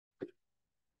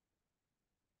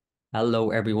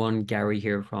Hello, everyone. Gary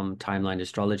here from Timeline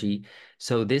Astrology.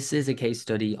 So this is a case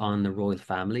study on the royal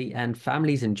family and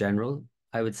families in general,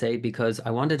 I would say, because I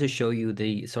wanted to show you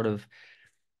the sort of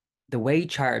the way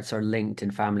charts are linked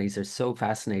in families are so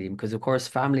fascinating because, of course,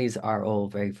 families are all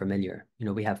very familiar.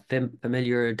 We have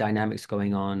familiar dynamics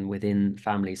going on within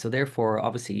families. So therefore,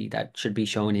 obviously, that should be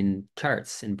shown in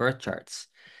charts, in birth charts.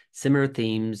 Similar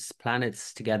themes,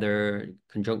 planets together,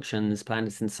 conjunctions,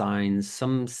 planets and signs,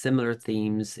 some similar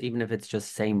themes, even if it's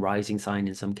just same rising sign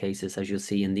in some cases, as you'll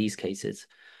see in these cases,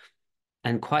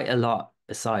 and quite a lot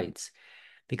besides,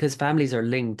 because families are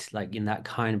linked like in that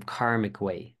kind of karmic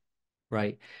way,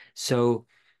 right? So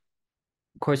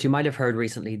of course, you might have heard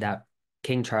recently that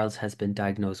King Charles has been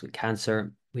diagnosed with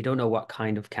cancer. We don't know what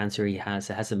kind of cancer he has.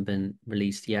 It hasn't been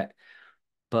released yet.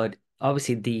 But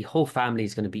obviously, the whole family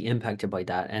is going to be impacted by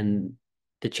that. And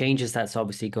the changes that's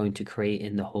obviously going to create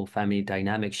in the whole family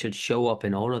dynamic should show up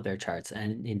in all of their charts.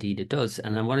 And indeed, it does.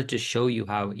 And I wanted to show you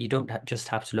how you don't just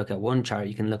have to look at one chart,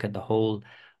 you can look at the whole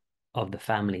of the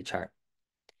family chart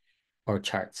or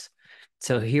charts.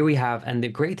 So here we have, and the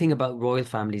great thing about royal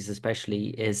families especially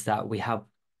is that we have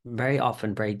very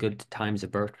often very good times of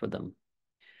birth for them.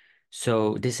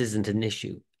 So this isn't an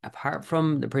issue. Apart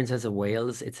from the Princess of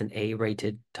Wales, it's an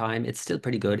A-rated time. It's still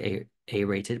pretty good,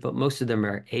 A-rated, but most of them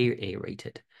are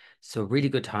A-rated. So really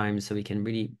good times, so we can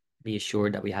really be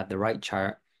assured that we have the right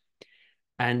chart.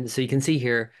 And so you can see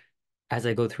here, as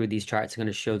I go through these charts, I'm going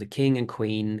to show the king and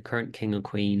queen, current king and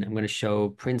queen. I'm going to show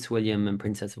Prince William and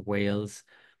Princess of Wales.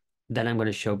 Then I'm going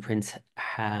to show Prince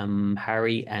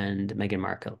Harry and Meghan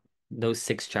Markle, those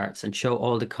six charts, and show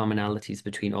all the commonalities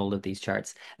between all of these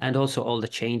charts and also all the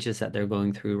changes that they're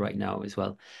going through right now as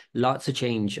well. Lots of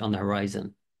change on the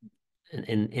horizon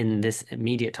in this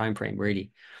immediate time frame,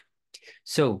 really.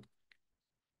 So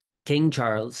King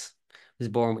Charles was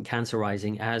born with Cancer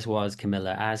rising, as was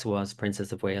Camilla, as was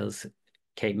Princess of Wales,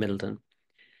 Kate Middleton,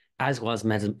 as was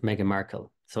Meghan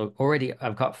Markle. So already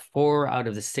I've got four out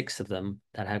of the six of them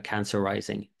that have Cancer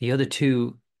rising. The other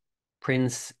two,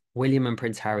 Prince William and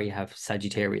Prince Harry, have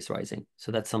Sagittarius rising.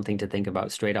 So that's something to think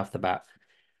about straight off the bat.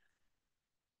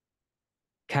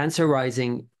 Cancer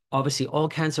rising, obviously, all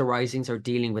Cancer risings are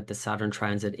dealing with the Saturn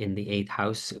transit in the eighth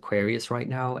house, Aquarius, right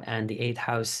now. And the eighth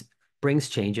house brings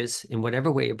changes in whatever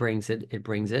way it brings it, it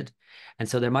brings it. And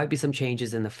so there might be some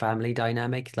changes in the family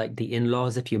dynamic, like the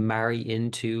in-laws. If you marry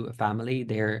into a family,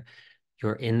 they're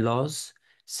your in-laws.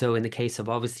 So in the case of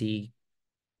obviously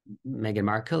Meghan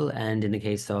Markle, and in the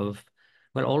case of,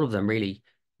 well, all of them really,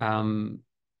 um,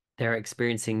 they're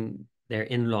experiencing their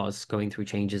in-laws going through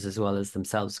changes as well as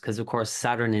themselves. Because of course,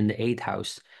 Saturn in the eighth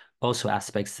house also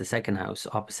aspects the second house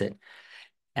opposite,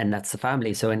 and that's the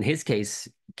family. So in his case,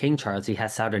 King Charles, he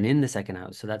has Saturn in the second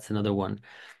house, so that's another one.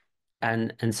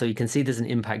 And so you can see there's an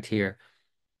impact here.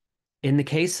 In the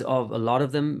case of a lot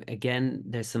of them, again,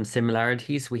 there's some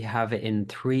similarities. We have it in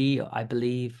three, I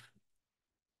believe,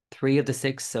 three of the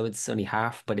six, so it's only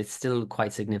half, but it's still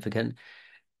quite significant.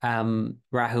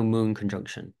 Rahu Moon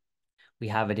conjunction. We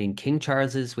have it in King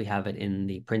Charles's, we have it in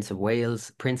the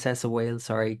Princess of Wales,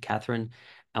 sorry, Catherine,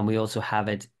 and we also have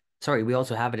it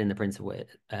in the Prince of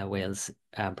Wales,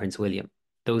 Prince William.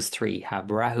 Those three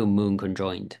have Rahu Moon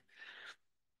conjoined.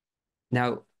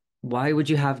 Now, why would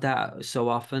you have that so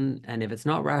often? And if it's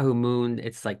not Rahu Moon,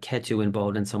 it's like Ketu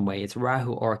involved in some way. It's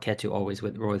Rahu or Ketu always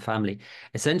with royal family.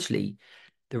 Essentially,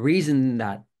 the reason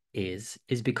that is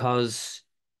because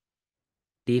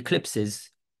the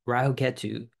eclipses, Rahu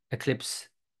Ketu, eclipse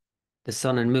the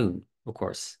sun and moon, of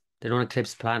course. They don't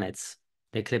eclipse planets.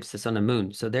 They eclipse the sun and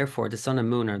moon. So therefore, the sun and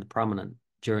moon are the prominent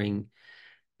during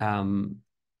um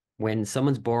when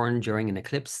someone's born during an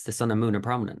eclipse, the sun and moon are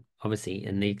prominent, obviously,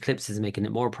 and the eclipse is making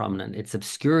it more prominent. It's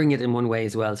obscuring it in one way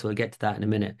as well, so we'll get to that in a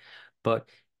minute. But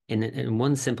in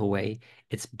one simple way,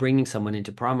 it's bringing someone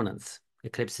into prominence.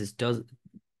 Eclipses does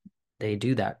they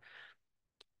do that.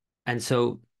 And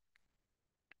so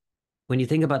when you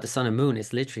think about the sun and moon,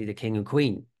 it's literally the king and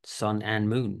queen, sun and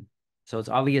moon. So it's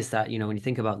obvious that, when you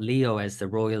think about Leo as the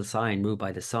royal sign ruled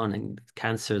by the sun and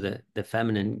Cancer, the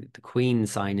feminine, the queen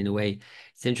sign in a way,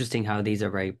 it's interesting how these are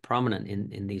very prominent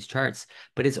in these charts.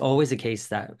 But it's always the case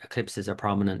that eclipses are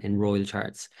prominent in royal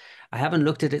charts. I haven't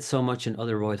looked at it so much in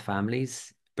other royal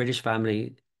families. British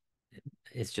family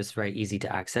is just very easy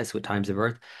to access with times of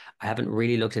birth. I haven't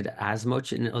really looked at it as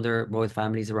much in other royal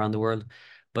families around the world,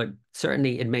 but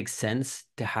certainly it makes sense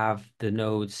to have the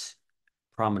nodes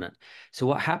prominent. So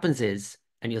what happens is,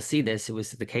 and you'll see this, it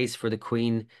was the case for the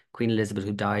Queen Elizabeth,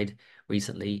 who died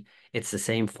recently. It's the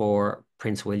same for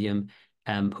Prince William,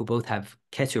 who both have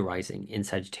Ketu rising in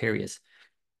Sagittarius.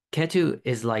 Ketu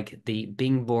is like the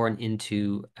being born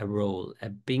into a role,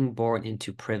 being born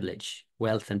into privilege,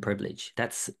 wealth and privilege.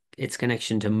 That's its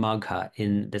connection to Magha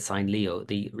in the sign Leo,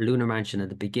 the lunar mansion at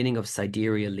the beginning of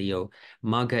sidereal Leo.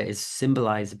 Magha is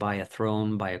symbolized by a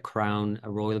throne, by a crown,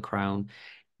 a royal crown.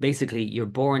 Basically, you're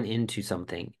born into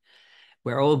something.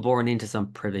 We're all born into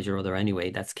some privilege or other anyway.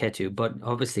 That's Ketu. But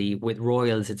obviously, with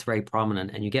royals, it's very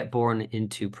prominent, and you get born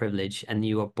into privilege and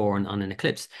you are born on an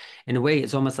eclipse. In a way,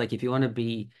 it's almost like if you want to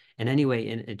be in any way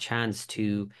in a chance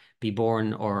to be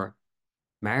born or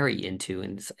marry into,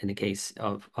 in the case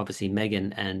of obviously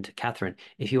Meghan and Catherine,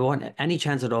 if you want any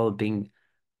chance at all of being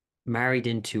married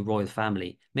into royal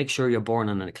family, make sure you're born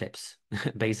on an eclipse,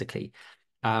 basically.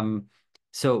 Um,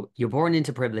 so you're born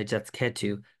into privilege, that's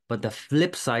Ketu, but the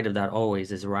flip side of that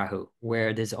always is Rahu,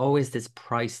 where there's always this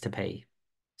price to pay.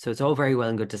 So it's all very well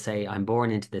and good to say, I'm born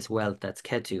into this wealth, that's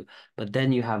Ketu, but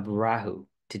then you have Rahu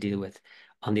to deal with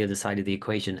on the other side of the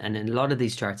equation. And in a lot of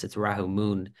these charts, it's Rahu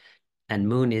Moon, and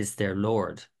Moon is their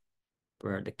lord,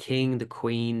 where the king, the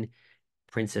queen,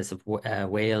 Princess of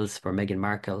Wales for Meghan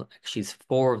Markle, she's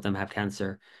four of them have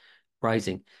Cancer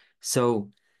rising.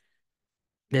 So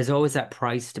there's always that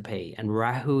price to pay. And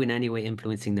Rahu in any way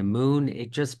influencing the moon,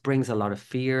 it just brings a lot of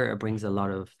fear. It brings a lot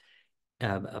of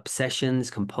obsessions,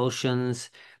 compulsions.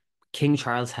 King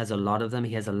Charles has a lot of them.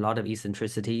 He has a lot of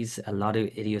eccentricities, a lot of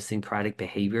idiosyncratic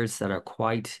behaviors that are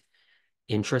quite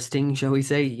interesting, shall we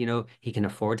say. He can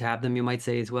afford to have them, you might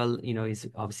say as well. He's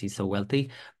obviously so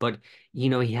wealthy, but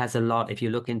he has a lot. If you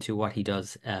look into what he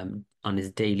does on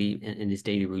his daily in his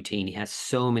daily routine, he has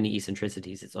so many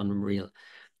eccentricities. It's unreal.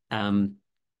 Um,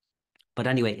 but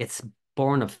anyway, it's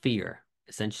born of fear,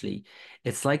 essentially.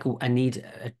 It's like a need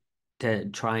to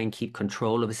try and keep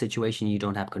control of a situation you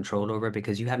don't have control over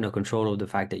because you have no control over the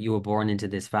fact that you were born into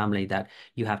this family that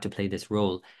you have to play this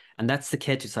role. And that's the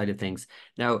Ketu side of things.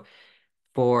 Now,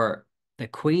 for the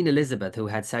Queen Elizabeth, who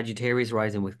had Sagittarius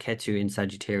rising with Ketu in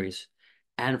Sagittarius,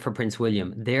 and for Prince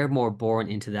William, they're more born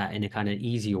into that in a kind of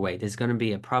easier way. There's going to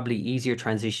be a probably easier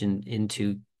transition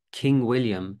into King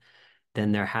William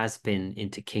than there has been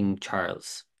into King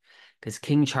Charles. Because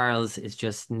King Charles is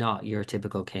just not your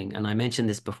typical king. And I mentioned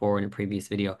this before in a previous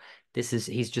video.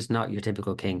 He's just not your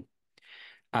typical king.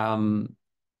 Um,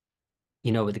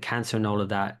 with the cancer and all of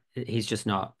that, he's just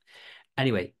not.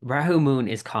 Anyway, Rahu Moon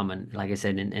is common, like I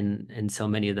said, in so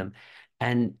many of them.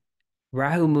 And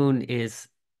Rahu Moon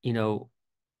you know,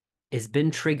 is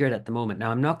been triggered at the moment.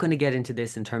 Now, I'm not going to get into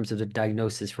this in terms of the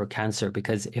diagnosis for cancer,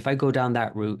 because if I go down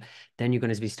that route, then you're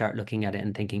going to be start looking at it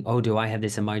and thinking, oh, do I have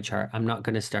this in my chart? I'm not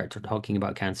going to start talking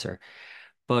about cancer.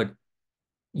 But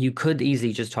you could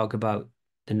easily just talk about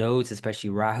the nodes, especially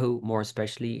Rahu, more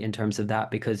especially in terms of that,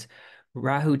 because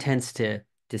Rahu tends to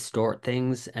distort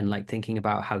things and like thinking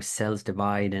about how cells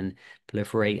divide and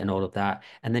proliferate and all of that.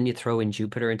 And then you throw in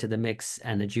Jupiter into the mix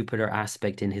and the Jupiter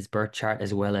aspect in his birth chart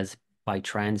as well as by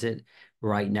transit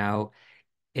right now.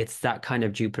 It's that kind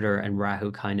of Jupiter and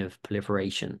Rahu kind of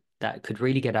proliferation that could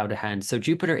really get out of hand. So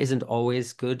Jupiter isn't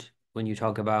always good when you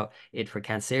talk about it for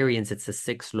Cancerians. It's the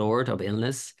sixth lord of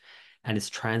illness, and it's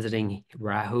transiting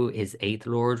Rahu, his eighth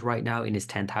lord, right now in his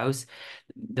 10th house.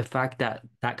 The fact that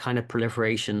that kind of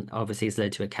proliferation obviously has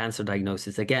led to a cancer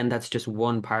diagnosis. Again, that's just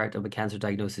one part of a cancer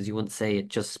diagnosis. You wouldn't say it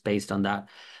just based on that.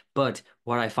 But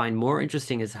what I find more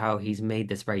interesting is how he's made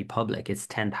this very public. It's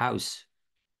 10th house.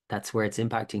 That's where it's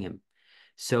impacting him.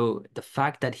 So the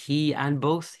fact that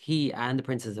both he and the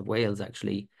Princess of Wales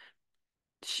actually,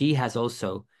 she has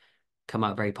also come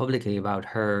out very publicly about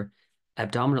her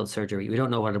abdominal surgery. We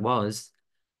don't know what it was,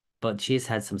 but she's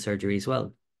had some surgery as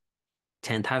well.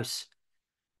 10th house.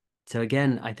 So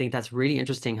again, I think that's really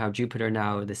interesting how Jupiter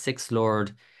now, the sixth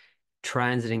lord,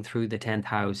 transiting through the 10th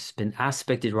house, been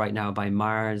aspected right now by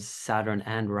Mars, Saturn,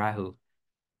 and Rahu.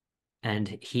 And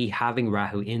he having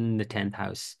Rahu in the 10th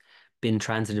house, been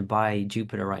transited by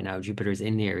Jupiter right now. Jupiter's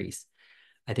in Aries.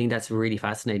 I think that's really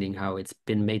fascinating how it's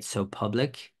been made so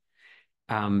public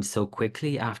so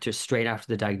quickly straight after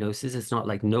the diagnosis. It's not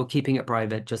like no keeping it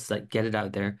private, just like get it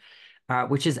out there,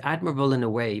 which is admirable in a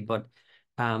way, but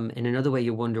in another way,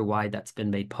 you wonder why that's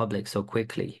been made public so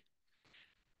quickly.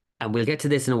 And we'll get to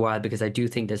this in a while because I do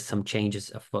think there's some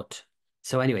changes afoot.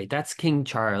 So anyway, that's King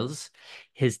Charles.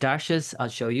 His dashes, I'll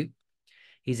show you.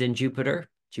 He's in Jupiter.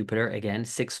 Jupiter again,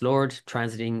 sixth lord,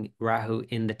 transiting Rahu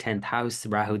in the 10th house,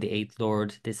 Rahu the eighth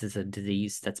lord. This is a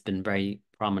disease that's been very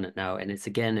prominent now. And it's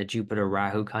again a Jupiter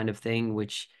Rahu kind of thing,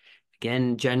 which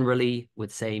again generally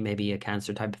would say maybe a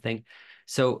cancer type of thing.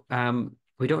 So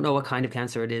we don't know what kind of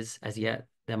cancer it is as yet.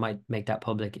 They might make that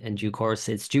public in due course.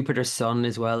 It's Jupiter's sun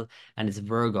as well, and it's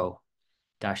Virgo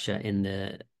Dasha in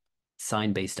the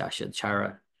sign-based Dasha,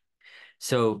 Chara.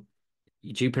 So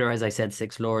Jupiter, as I said,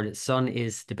 sixth lord, sun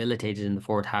is debilitated in the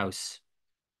fourth house.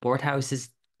 Fourth house is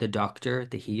the doctor,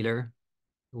 the healer.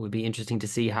 It would be interesting to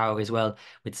see how, as well,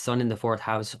 with sun in the fourth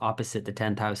house opposite the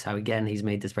 10th house, how again he's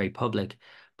made this very public.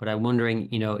 But I'm wondering,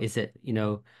 is it,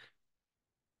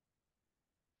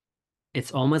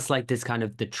 it's almost like this kind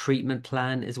of the treatment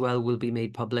plan as well will be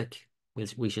made public.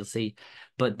 We shall see.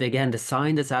 But again, the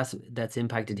sign that's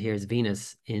impacted here is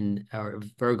Venus in or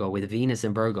Virgo, with Venus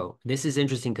in Virgo. This is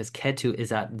interesting because Ketu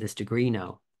is at this degree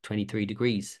now, 23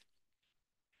 degrees.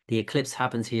 The eclipse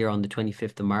happens here on the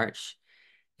 25th of March.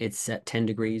 It's at 10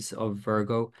 degrees of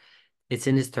Virgo. It's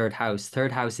in his third house.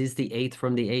 Third house is the eighth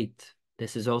from the eighth.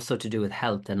 This is also to do with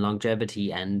health and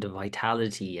longevity and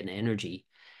vitality and energy.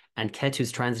 And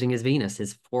Ketu's transiting his Venus,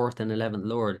 his fourth and 11th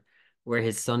lord, where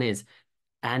his sun is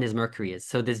and his Mercury is.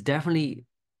 So there's definitely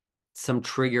some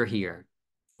trigger here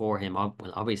for him. Well,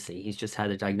 obviously, he's just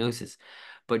had a diagnosis.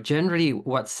 But generally,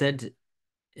 what's said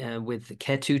with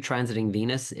Ketu transiting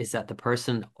Venus is that the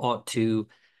person ought to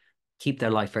keep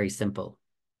their life very simple.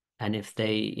 And if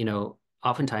they,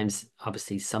 oftentimes,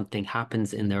 obviously, something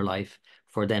happens in their life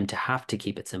for them to have to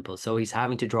keep it simple. So he's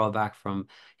having to draw back from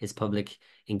his public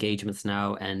engagements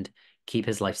now and keep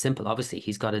his life simple. Obviously,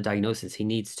 he's got a diagnosis. He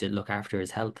needs to look after his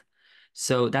health.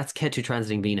 So that's Ketu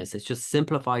transiting Venus. It's just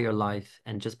simplify your life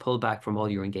and just pull back from all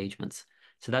your engagements.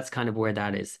 So that's kind of where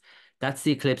that is. That's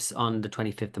the eclipse on the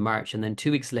 25th of March. And then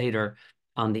 2 weeks later,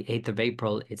 on the 8th of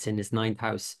April, it's in his ninth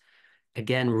house.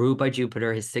 Again, ruled by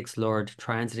Jupiter, his sixth lord,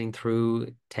 transiting through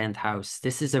 10th house.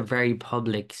 This is a very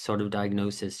public sort of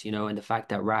diagnosis, and the fact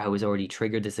that Rahu has already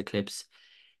triggered this eclipse.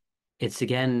 It's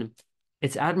again,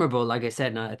 it's admirable, like I said,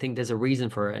 and I think there's a reason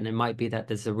for it. And it might be that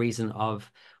there's a reason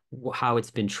of how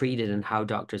it's been treated and how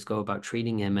doctors go about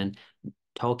treating him and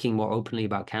talking more openly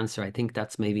about cancer. I think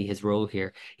that's maybe his role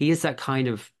here. He is that kind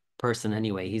of person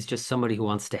anyway. He's just somebody who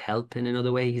wants to help in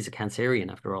another way. He's a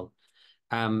Cancerian after all.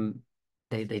 Um,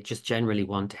 they just generally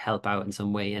want to help out in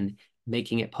some way, and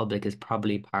making it public is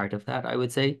probably part of that, I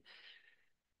would say.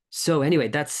 So anyway,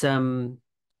 that's King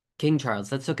Charles.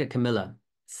 Let's look at Camilla.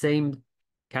 Same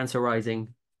Cancer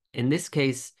rising. In this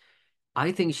case,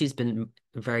 I think she's been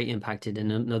very impacted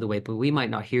in another way, but we might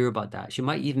not hear about that. She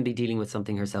might even be dealing with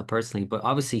something herself personally, but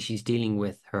obviously she's dealing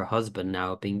with her husband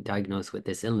now being diagnosed with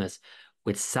this illness,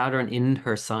 with Saturn in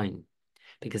her sign,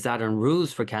 because Saturn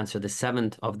rules for Cancer the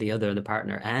seventh of the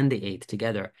partner, and the eighth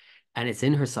together, and it's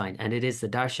in her sign, and it is the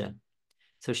Dasha.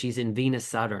 So she's in Venus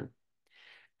Saturn,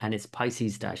 and it's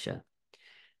Pisces Dasha.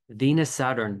 Venus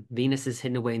Saturn, Venus is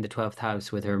hidden away in the 12th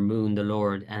house with her moon, the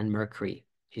Lord, and Mercury.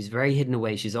 She's very hidden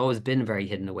away. She's always been very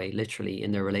hidden away, literally,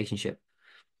 in their relationship.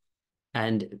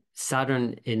 And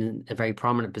Saturn in a very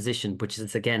prominent position, which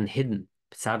is again hidden.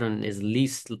 Saturn is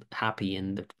least happy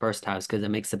in the first house because it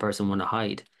makes the person want to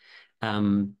hide.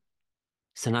 Um,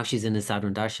 so now she's in the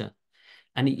Saturn Dasha.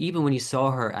 And even when you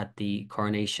saw her at the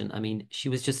coronation, I mean, she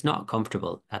was just not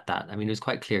comfortable at that. I mean, it was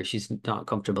quite clear she's not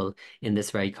comfortable in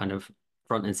this very kind of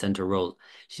front and center role.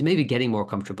 She's maybe getting more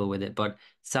comfortable with it, but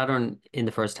Saturn in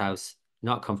the first house,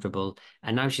 not comfortable.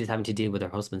 And now she's having to deal with her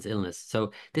husband's illness.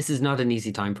 So this is not an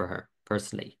easy time for her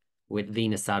personally with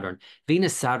Venus Saturn.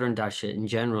 Venus Saturn Dasha in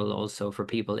general, also for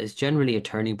people, is generally a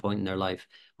turning point in their life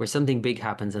where something big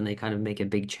happens and they kind of make a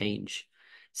big change.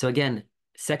 So again,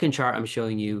 second chart I'm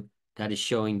showing you that is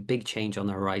showing big change on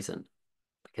the horizon,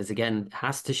 because again, it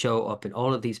has to show up in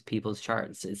all of these people's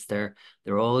charts. They're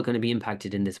all going to be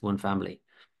impacted in this one family.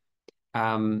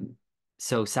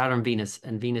 So Saturn, Venus,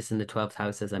 and Venus in the 12th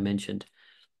house, as I mentioned.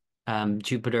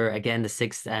 Jupiter, again, the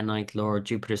sixth and ninth lord.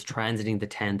 Jupiter's transiting the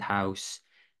 10th house.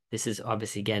 This is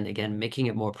obviously again, making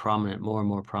it more prominent, more and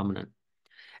more prominent.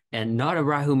 And not a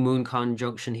Rahu moon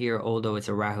conjunction here, although it's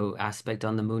a Rahu aspect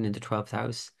on the moon in the 12th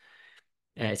house.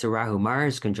 It's a Rahu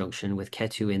Mars conjunction with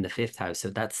Ketu in the 5th house.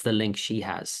 So that's the link she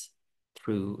has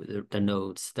through the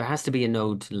nodes. There has to be a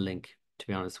node link, to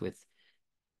be honest, with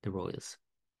the royals.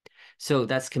 So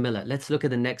that's Camilla. Let's look at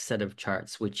the next set of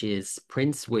charts, which is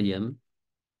Prince William,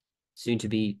 soon to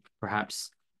be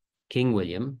perhaps King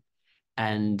William,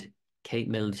 and Kate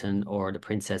Middleton, or the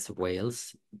Princess of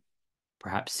Wales,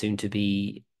 perhaps soon to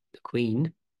be the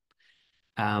Queen.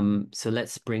 So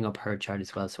let's bring up her chart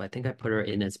as well. So I think I put her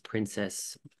in as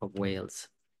Princess of Wales.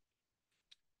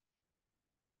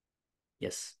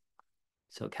 Yes.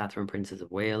 So Catherine, Princess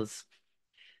of Wales.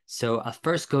 So I'll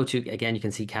first go to, again, you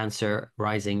can see Cancer,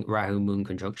 rising, Rahu, moon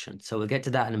conjunction. So we'll get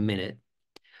to that in a minute.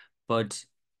 But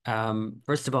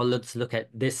first of all, let's look at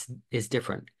this is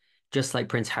different. Just like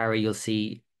Prince Harry, you'll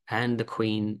see, and the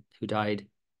Queen who died,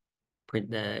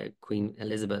 Queen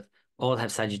Elizabeth, all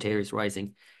have Sagittarius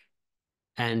rising.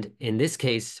 And in this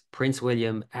case, Prince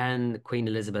William and Queen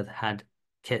Elizabeth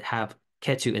have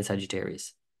Ketu in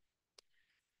Sagittarius.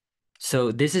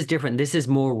 So this is different. This is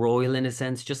more royal in a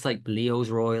sense, just like Leo's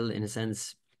royal in a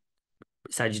sense.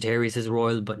 Sagittarius is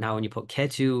royal, but now when you put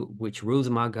Ketu, which rules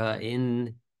Magha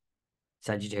in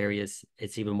Sagittarius,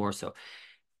 it's even more so.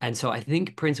 And so I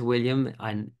think Prince William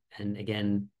and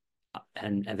again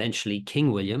and eventually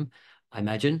King William, I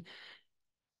imagine,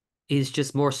 is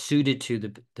just more suited to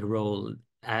the role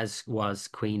as was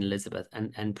Queen Elizabeth.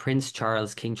 And Prince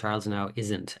Charles, King Charles now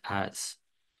isn't as.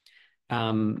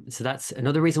 So that's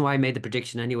another reason why I made the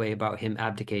prediction anyway about him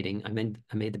abdicating. I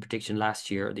made the prediction last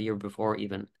year or the year before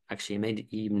even. Actually, I made it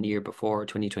even the year before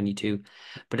 2022.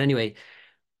 But anyway,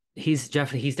 he's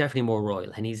definitely more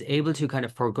royal and he's able to kind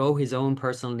of forego his own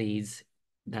personal needs.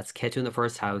 That's Ketu in the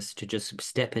first house to just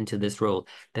step into this role.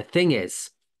 The thing is,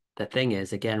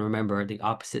 again, remember the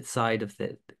opposite side of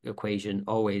the equation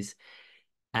always,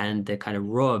 and the kind of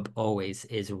rub always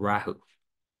is Rahu.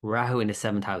 Rahu in the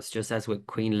seventh house, just as with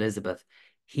Queen Elizabeth,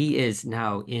 he is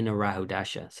now in a Rahu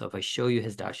Dasha. So if I show you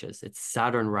his Dashas, it's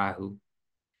Saturn Rahu,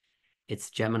 it's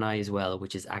Gemini as well,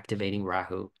 which is activating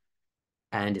Rahu,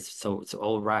 and it's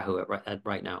all Rahu at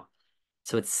right now.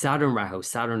 So it's Saturn Rahu.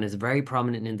 Saturn is very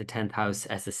prominent in the 10th house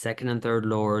as the second and third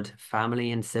lord.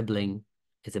 Family and sibling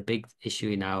is a big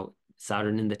issue now.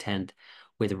 Saturn in the 10th.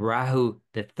 With Rahu,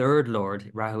 the third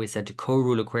lord, Rahu is said to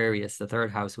co-rule Aquarius, the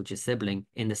third house, which is sibling,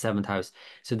 in the 7th house.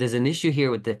 So there's an issue here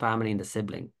with the family and the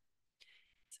sibling,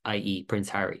 i.e. Prince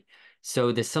Harry.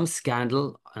 So there's some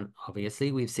scandal, and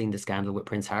obviously we've seen the scandal with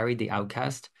Prince Harry, the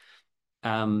outcast.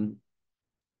 Um,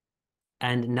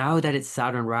 and now that it's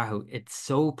Saturn Rahu, it's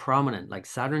so prominent. Like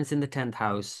Saturn's in the 10th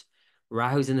house,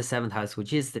 Rahu's in the 7th house,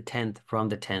 which is the 10th from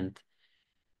the 10th.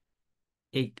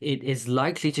 It is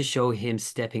likely to show him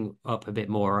stepping up a bit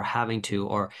more or having to,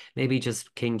 or maybe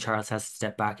just King Charles has to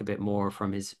step back a bit more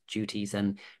from his duties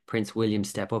and Prince William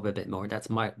step up a bit more. That's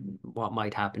what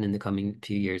might happen in the coming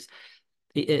few years.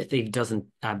 If he doesn't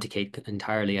abdicate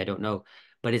entirely, I don't know.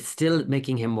 But it's still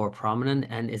making him more prominent.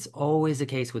 And it's always the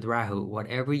case with Rahu.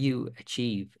 Whatever you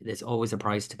achieve, there's always a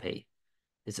price to pay.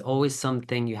 There's always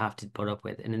something you have to put up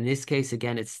with. And in this case,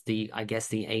 again, it's I guess,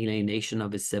 the alienation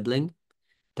of his sibling,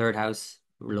 third house,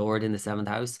 Lord in the 7th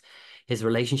house. His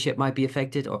relationship might be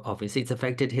affected, or obviously it's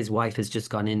affected. His wife has just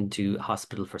gone into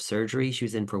hospital for surgery. She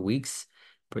was in for weeks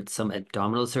for some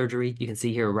abdominal surgery. You can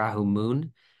see here Rahu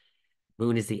Moon.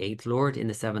 Moon is the 8th lord in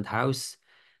the 7th house.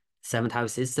 7th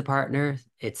house is the partner.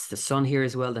 It's the sun here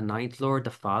as well, the 9th lord,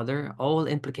 the father, all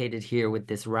implicated here with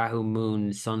this Rahu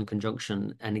Moon Sun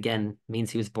conjunction. And again, means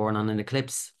he was born on an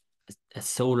eclipse, a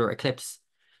solar eclipse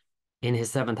in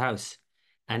his 7th house.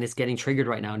 And it's getting triggered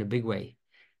right now in a big way.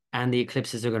 And the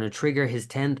eclipses are going to trigger his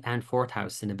 10th and 4th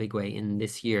house in a big way in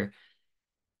this year.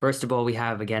 First of all, we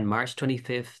have again March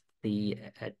 25th, the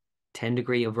 10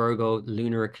 degree of Virgo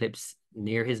lunar eclipse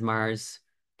near his Mars.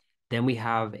 Then we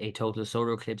have a total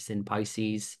solar eclipse in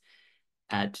Pisces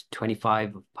at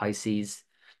 25 of Pisces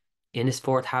in his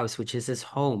 4th house, which is his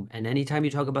home. And anytime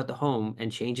you talk about the home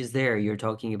and changes there, you're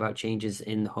talking about changes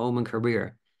in home and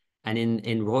career. And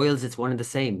in royals, it's one and the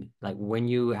same. Like when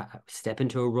you step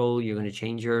into a role, you're going to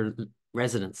change your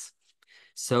residence.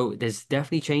 So there's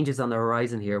definitely changes on the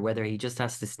horizon here, whether he just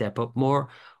has to step up more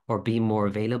or be more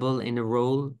available in a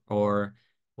role or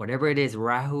whatever it is,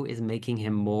 Rahu is making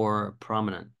him more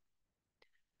prominent.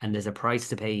 And there's a price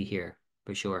to pay here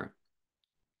for sure.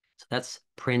 So that's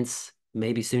Prince,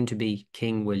 maybe soon to be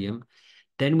King William.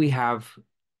 Then we have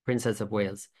Princess of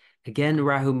Wales. Again,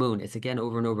 Rahu Moon. It's again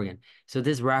over and over again. So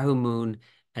this Rahu Moon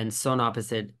and Sun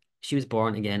opposite, she was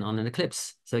born again on an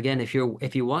eclipse. So again, if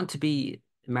you want to be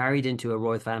married into a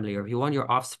royal family, or if you want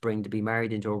your offspring to be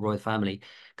married into a royal family,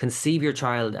 conceive your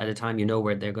child at a time you know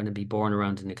where they're going to be born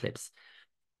around an eclipse.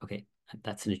 Okay,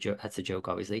 that's a joke. That's a joke,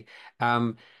 obviously.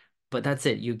 But that's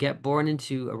it. You get born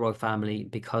into a royal family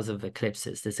because of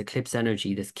eclipses. This eclipse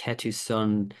energy, this Ketu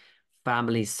Sun,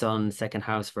 family Sun, 2nd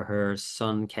house for her,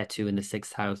 Sun Ketu in the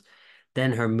 6th house.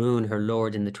 Then her moon, her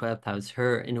lord in the 12th house,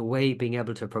 her in a way being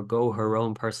able to forgo her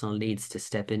own personal needs to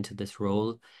step into this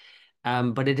role.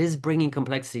 But it is bringing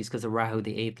complexities because of Rahu,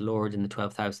 the 8th lord in the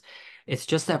 12th house. It's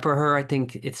just that for her, I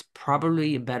think it's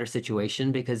probably a better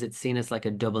situation because it's seen as like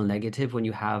a double negative when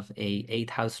you have a 8th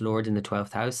house lord in the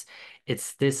 12th house.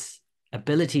 It's this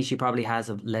ability she probably has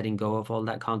of letting go of all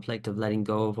that conflict, of letting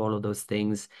go of all of those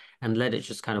things and let it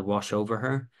just kind of wash over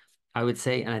her, I would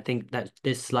say. And I think that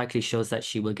this likely shows that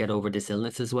she will get over this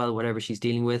illness as well, whatever she's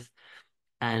dealing with,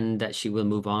 and that she will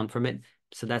move on from it.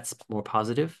 So that's more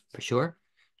positive for sure.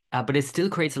 But it still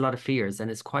creates a lot of fears, and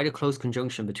it's quite a close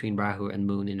conjunction between Rahu and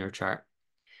Moon in her chart.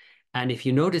 And if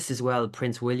you notice as well,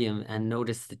 Prince William, and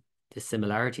notice the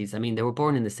similarities. I mean, they were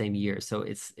born in the same year, so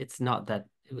it's not that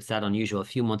it was that unusual, a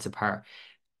few months apart.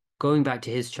 Going back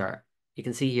to his chart, you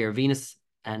can see here Venus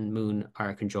and Moon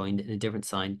are conjoined in a different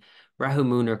sign. Rahu,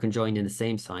 Moon are conjoined in the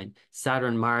same sign.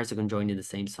 Saturn, Mars are conjoined in the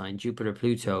same sign. Jupiter,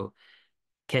 Pluto,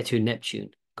 Ketu,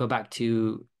 Neptune. Go back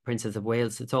to Princess of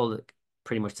Wales. It's all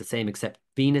pretty much the same, except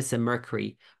Venus and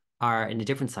Mercury are in a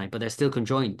different sign, but they're still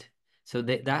conjoined. So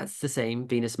that's the same.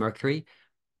 Venus, Mercury.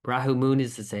 Rahu, Moon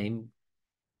is the same.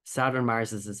 Saturn,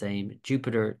 Mars is the same.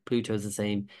 Jupiter, Pluto is the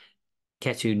same.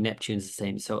 Ketu, Neptune is the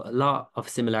same. So a lot of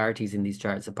similarities in these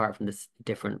charts, apart from this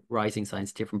different rising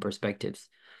signs, different perspectives.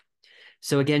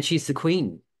 So again, she's the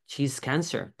queen. She's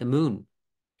Cancer, the moon.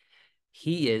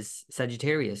 He is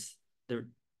Sagittarius.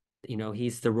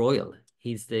 He's the royal.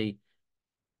 He's the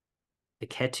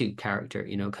Ketu character,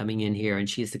 coming in here, and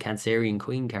she's the Cancerian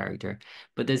queen character.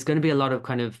 But there's going to be a lot of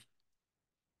kind of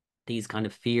these kind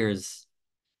of fears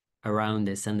around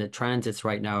this, and the transits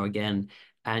right now again,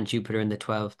 and Jupiter in the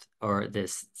 12th or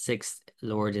this sixth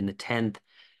lord in the 10th,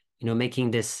 making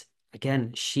this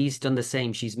again, she's done the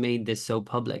same. She's made this so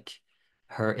public,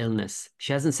 her illness.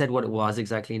 She hasn't said what it was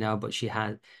exactly now, but she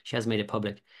has made it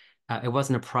public. It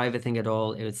wasn't a private thing at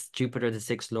all. It was Jupiter, the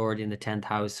sixth lord in the 10th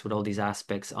house, with all these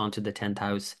aspects onto the 10th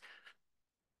house,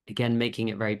 again making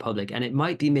it very public. And it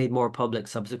might be made more public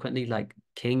subsequently, like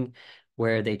King,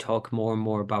 where they talk more and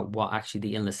more about what actually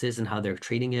the illness is and how they're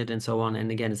treating it and so on. And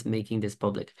again, it's making this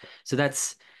public. So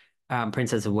that's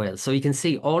Princess of Wales. So you can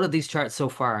see all of these charts so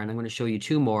far, and I'm going to show you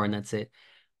two more, and that's it.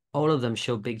 All of them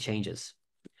show big changes.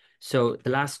 So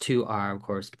the last two are, of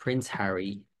course, Prince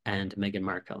Harry and Meghan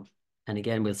Markle. And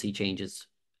again, we'll see changes.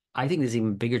 I think there's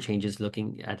even bigger changes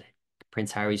looking at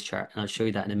Prince Harry's chart, and I'll show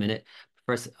you that in a minute.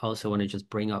 First, I also want to just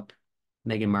bring up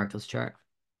Meghan Markle's chart.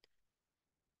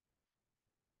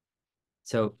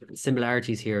 So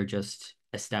similarities here are just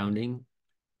astounding,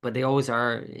 but they always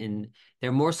are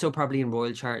they're more so probably in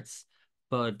royal charts,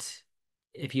 but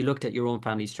if you looked at your own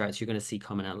family's charts, you're going to see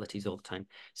commonalities all the time.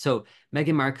 So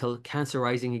Meghan Markle, Cancer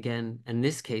rising again. In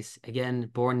this case, again,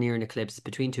 born near an eclipse,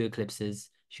 between two eclipses.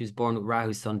 She was born with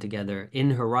Rahu's sun together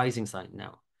in her rising sign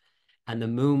now. And the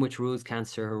moon, which rules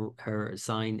Cancer, her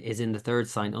sign, is in the third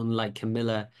sign, unlike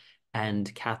Camilla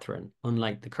and Catherine,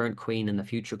 unlike the current queen and the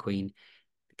future queen.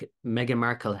 Meghan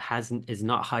Markle is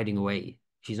not hiding away.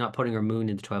 She's not putting her moon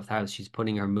in the 12th house. She's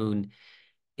putting her moon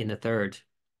in the third.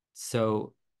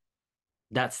 So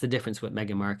that's the difference with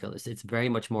Meghan Markle. It's very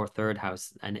much more third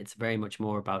house, and it's very much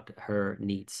more about her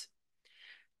needs.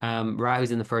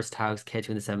 Rahu's in the first house, Ketu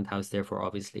in the seventh house, therefore,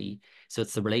 obviously. So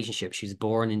it's the relationship. She's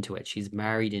born into it. She's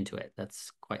married into it.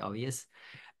 That's quite obvious.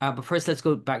 But first, let's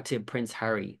go back to Prince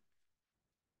Harry.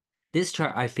 This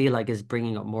chart, I feel like, is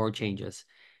bringing up more changes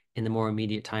in the more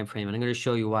immediate time frame. And I'm going to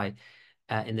show you why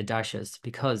in the dashes,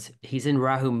 because he's in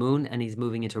Rahu Moon and he's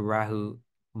moving into Rahu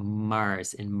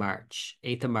Mars in March,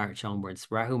 8th of March onwards.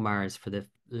 Rahu Mars for the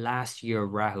last year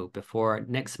of Rahu before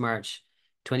next March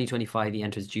 2025, he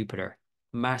enters Jupiter.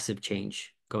 Massive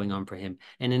change going on for him,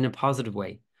 and in a positive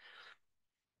way.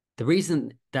 The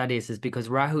reason that is because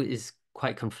Rahu is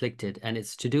quite conflicted, and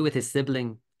it's to do with his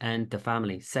sibling and the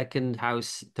family. Second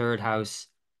house, third house,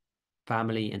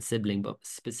 family and sibling, but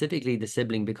specifically the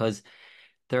sibling, because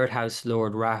third house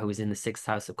Lord Rahu is in the sixth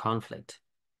house of conflict.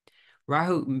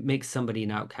 Rahu makes somebody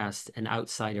an outcast, an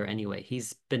outsider anyway.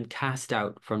 He's been cast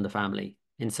out from the family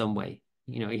in some way.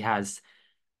 He has.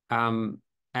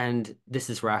 And this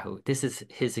is Rahu. This is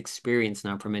his experience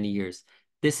now for many years.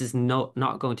 This is not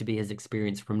going to be his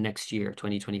experience from next year,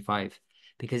 2025,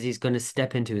 because he's going to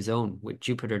step into his own with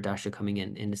Jupiter Dasha coming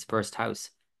in his first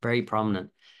house, very prominent.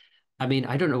 I mean,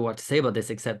 I don't know what to say about this,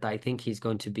 except that I think he's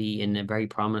going to be in a very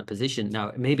prominent position.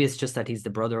 Now, maybe it's just that he's the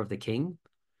brother of the king,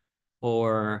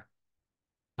 or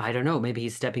I don't know, maybe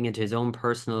he's stepping into his own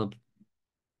personal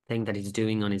thing that he's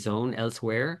doing on his own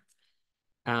elsewhere.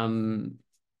 Um,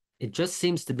 it just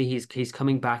seems to be he's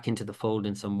coming back into the fold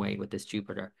in some way with this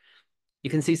Jupiter. You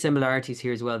can see similarities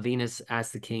here as well. Venus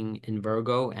as the king in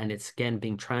Virgo, and it's again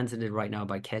being transited right now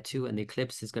by Ketu, and the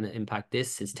eclipse is going to impact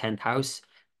his 10th house.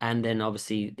 And then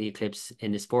obviously the eclipse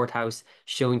in his fourth house,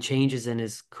 showing changes in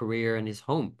his career and his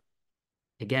home.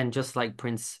 Again, just like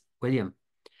Prince William.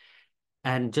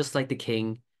 And just like the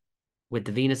king, with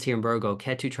the Venus here in Virgo,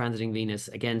 Ketu transiting Venus,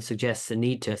 again, suggests a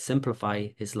need to simplify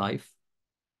his life.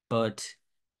 But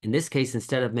in this case,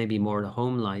 instead of maybe more the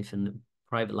home life and the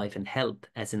private life and health,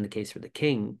 as in the case for the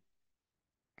king,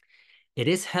 it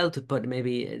is health, but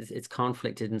maybe it's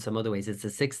conflicted in some other ways. It's the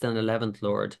 6th and 11th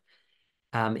Lord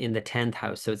in the 10th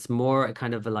house. So it's more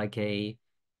kind of like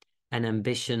an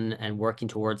ambition and working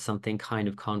towards something kind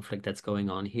of conflict that's going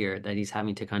on here that he's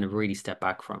having to kind of really step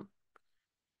back from.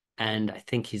 And I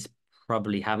think he's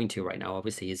probably having to right now.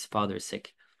 Obviously, his father is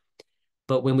sick.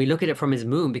 But when we look at it from his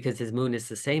moon, because his moon is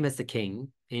the same as the king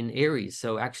in Aries,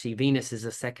 so actually Venus is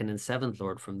a second and seventh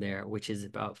lord from there, which is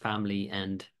about family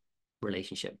and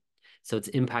relationship. So it's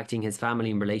impacting his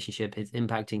family and relationship, it's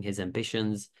impacting his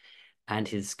ambitions and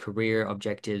his career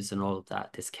objectives and all of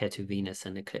that, this Ketu Venus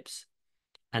and eclipse.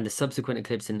 And the subsequent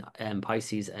eclipse in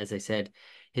Pisces, as I said,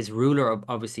 his ruler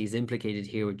obviously is implicated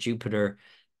here with Jupiter,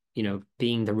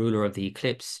 being the ruler of the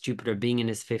eclipse, Jupiter being in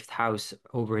his fifth house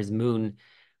over his moon,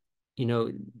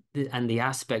 and the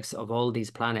aspects of all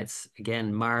these planets,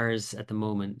 again, Mars at the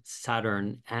moment,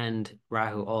 Saturn and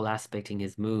Rahu, all aspecting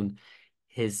his moon,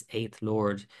 his eighth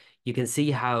lord. You can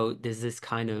see how there's this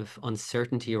kind of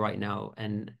uncertainty right now,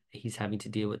 and he's having to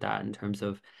deal with that in terms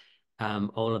of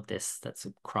all of this that's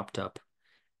cropped up.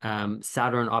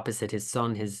 Saturn opposite his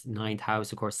sun, his ninth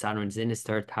house. Of course, Saturn's in his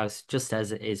third house, just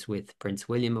as it is with Prince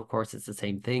William. Of course, it's the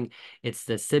same thing. It's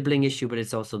the sibling issue, but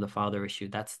it's also the father issue.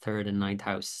 That's third and ninth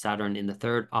house. Saturn in the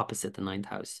third, opposite the ninth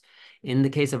house. In the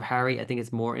case of Harry, I think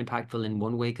it's more impactful in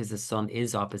one way because the sun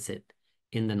is opposite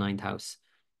in the ninth house,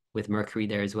 with Mercury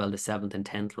there as well, the seventh and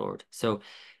tenth lord. So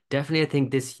definitely, I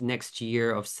think this next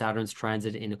year of Saturn's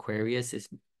transit in Aquarius is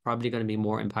probably going to be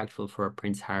more impactful for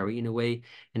Prince Harry in a way,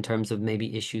 in terms of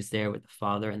maybe issues there with the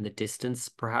father and the distance,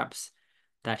 perhaps,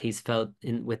 that he's felt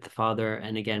in with the father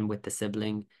and again with the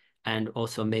sibling, and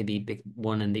also maybe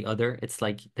one and the other. It's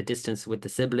like the distance with the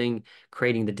sibling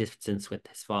creating the distance with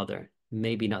his father,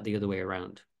 maybe not the other way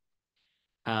around.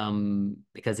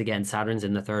 Because again, Saturn's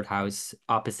in the third house,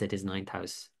 opposite his ninth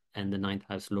house, and the ninth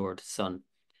house lord, Sun.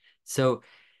 So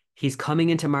he's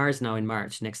coming into Mars now in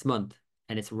March next month,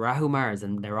 and it's Rahu Mars,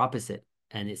 and they're opposite,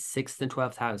 and it's sixth and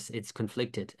 12th house. It's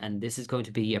conflicted, and this is going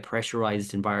to be a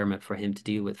pressurized environment for him to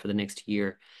deal with for the next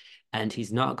year. And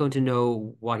he's not going to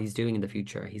know what he's doing in the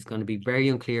future. He's going to be very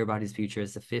unclear about his future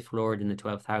as the fifth lord in the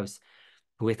 12th house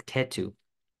with Ketu.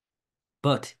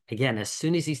 But again, as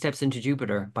soon as he steps into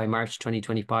Jupiter by March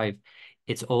 2025,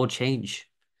 it's all change.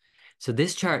 So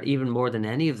this chart, even more than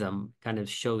any of them, kind of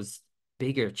shows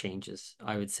bigger changes,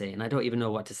 I would say. And I don't even know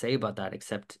what to say about that,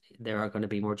 except there are going to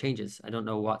be more changes. I don't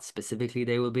know what specifically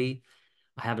they will be.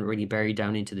 I haven't really buried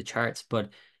down into the charts, but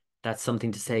that's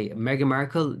something to say. Meghan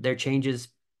Markle, their changes,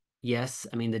 yes.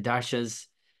 I mean, the dashas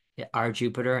are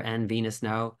Jupiter and Venus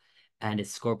now, and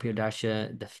it's Scorpio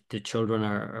dasha. The children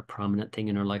are a prominent thing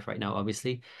in her life right now,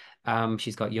 obviously.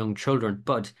 She's got young children,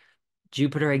 but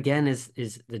Jupiter again is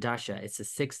the dasha. It's the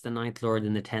sixth, the ninth lord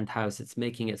in the 10th house. It's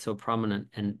making it so prominent.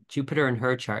 And Jupiter in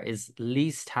her chart is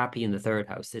least happy in the third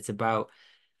house. It's about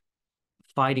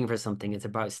fighting for something. It's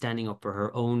about standing up for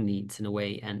her own needs in a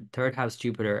way. And third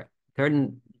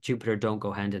and Jupiter don't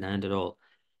go hand in hand at all.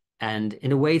 And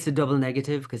in a way, it's a double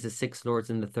negative because the sixth lord's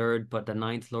in the third, but the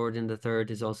ninth lord in the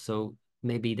third is also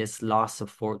maybe this loss of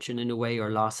fortune in a way, or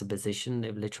loss of position.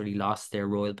 They've literally lost their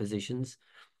royal positions.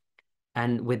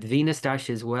 And with Venus dash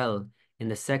as well in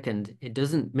the second, it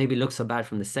doesn't maybe look so bad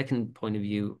from the second point of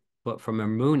view, but from a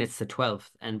moon, it's the 12th.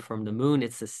 And from the moon,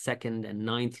 it's the second and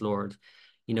ninth lord.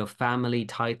 Family,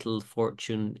 title,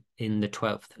 fortune in the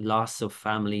 12th, loss of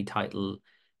family, title,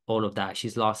 all of that.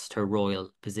 She's lost her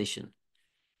royal position.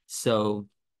 So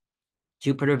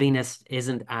Jupiter Venus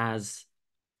isn't as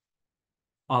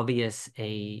obvious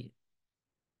a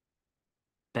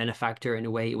benefactor in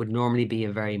a way. It would normally be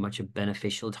a very much a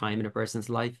beneficial time in a person's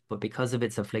life, but because of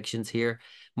its afflictions here,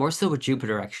 more so with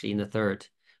Jupiter actually in the third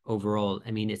overall.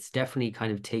 I mean, it's definitely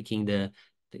kind of taking the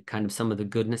kind of some of the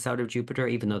goodness out of Jupiter,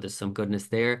 even though there's some goodness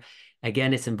there.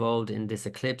 Again, it's involved in this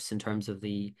eclipse in terms of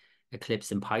the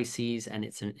eclipse in Pisces, and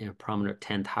it's in a prominent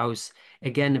 10th house.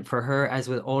 Again, for her, as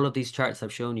with all of these charts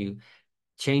I've shown you,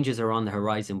 changes are on the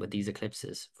horizon with these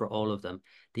eclipses for all of them.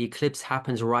 The eclipse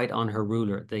happens right on her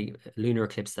ruler, the lunar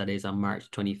eclipse that is on March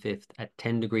 25th at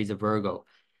 10 degrees of Virgo.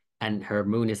 And her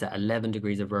moon is at 11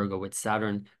 degrees of Virgo with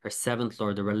Saturn, her seventh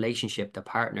lord, the relationship, the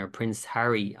partner, Prince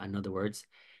Harry, in other words,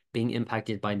 being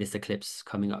impacted by this eclipse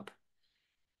coming up.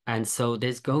 And so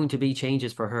there's going to be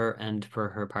changes for her and for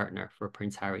her partner, for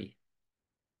Prince Harry.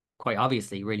 Quite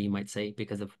obviously, really, you might say,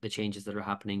 because of the changes that are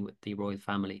happening with the royal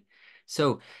family.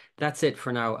 So that's it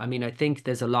for now. I mean, I think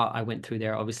there's a lot I went through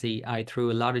there. Obviously, I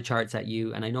threw a lot of charts at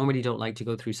you, and I normally don't like to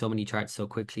go through so many charts so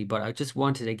quickly, but I just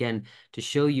wanted, again, to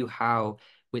show you how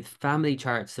with family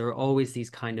charts, there are always these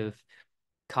kind of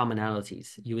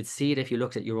commonalities. You would see it if you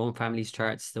looked at your own family's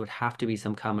charts. There would have to be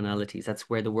some commonalities. That's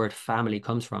where the word family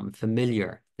comes from.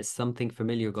 Familiar. There's something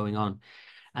familiar going on.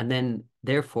 And then,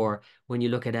 therefore, when you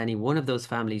look at any one of those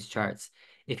families' charts,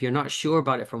 if you're not sure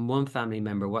about it from one family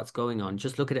member, what's going on,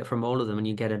 just look at it from all of them and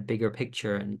you get a bigger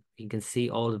picture and you can see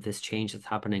all of this change that's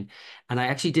happening. And I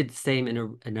actually did the same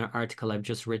in an article I've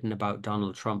just written about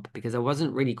Donald Trump because I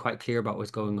wasn't really quite clear about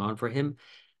what's going on for him.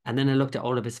 And then I looked at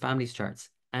all of his family's charts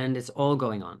and it's all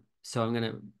going on. So I'm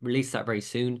going to release that very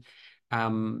soon.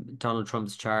 Donald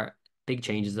Trump's chart, big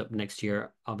changes up next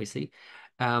year, obviously.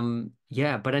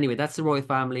 Yeah, but anyway, that's the royal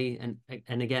family, and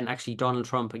again, actually, Donald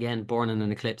Trump again, born in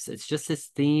an eclipse. It's just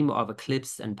this theme of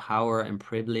eclipse and power and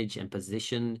privilege and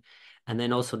position, and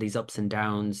then also these ups and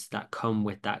downs that come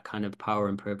with that kind of power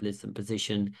and privilege and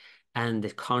position, and the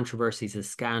controversies, the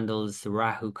scandals, the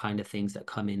Rahu kind of things that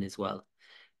come in as well.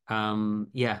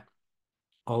 Yeah,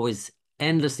 always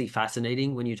endlessly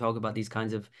fascinating when you talk about these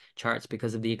kinds of charts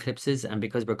because of the eclipses and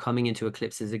because we're coming into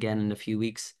eclipses again in a few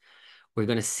weeks. We're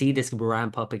going to see this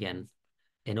ramp up again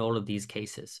in all of these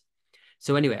cases.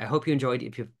 So anyway, I hope you enjoyed.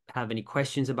 If you have any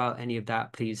questions about any of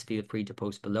that, please feel free to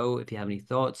post below. If you have any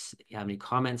thoughts, if you have any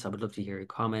comments, I would love to hear your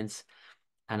comments.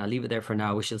 And I'll leave it there for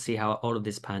now. We shall see how all of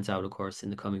this pans out, of course, in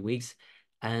the coming weeks.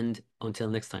 And until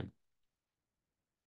next time.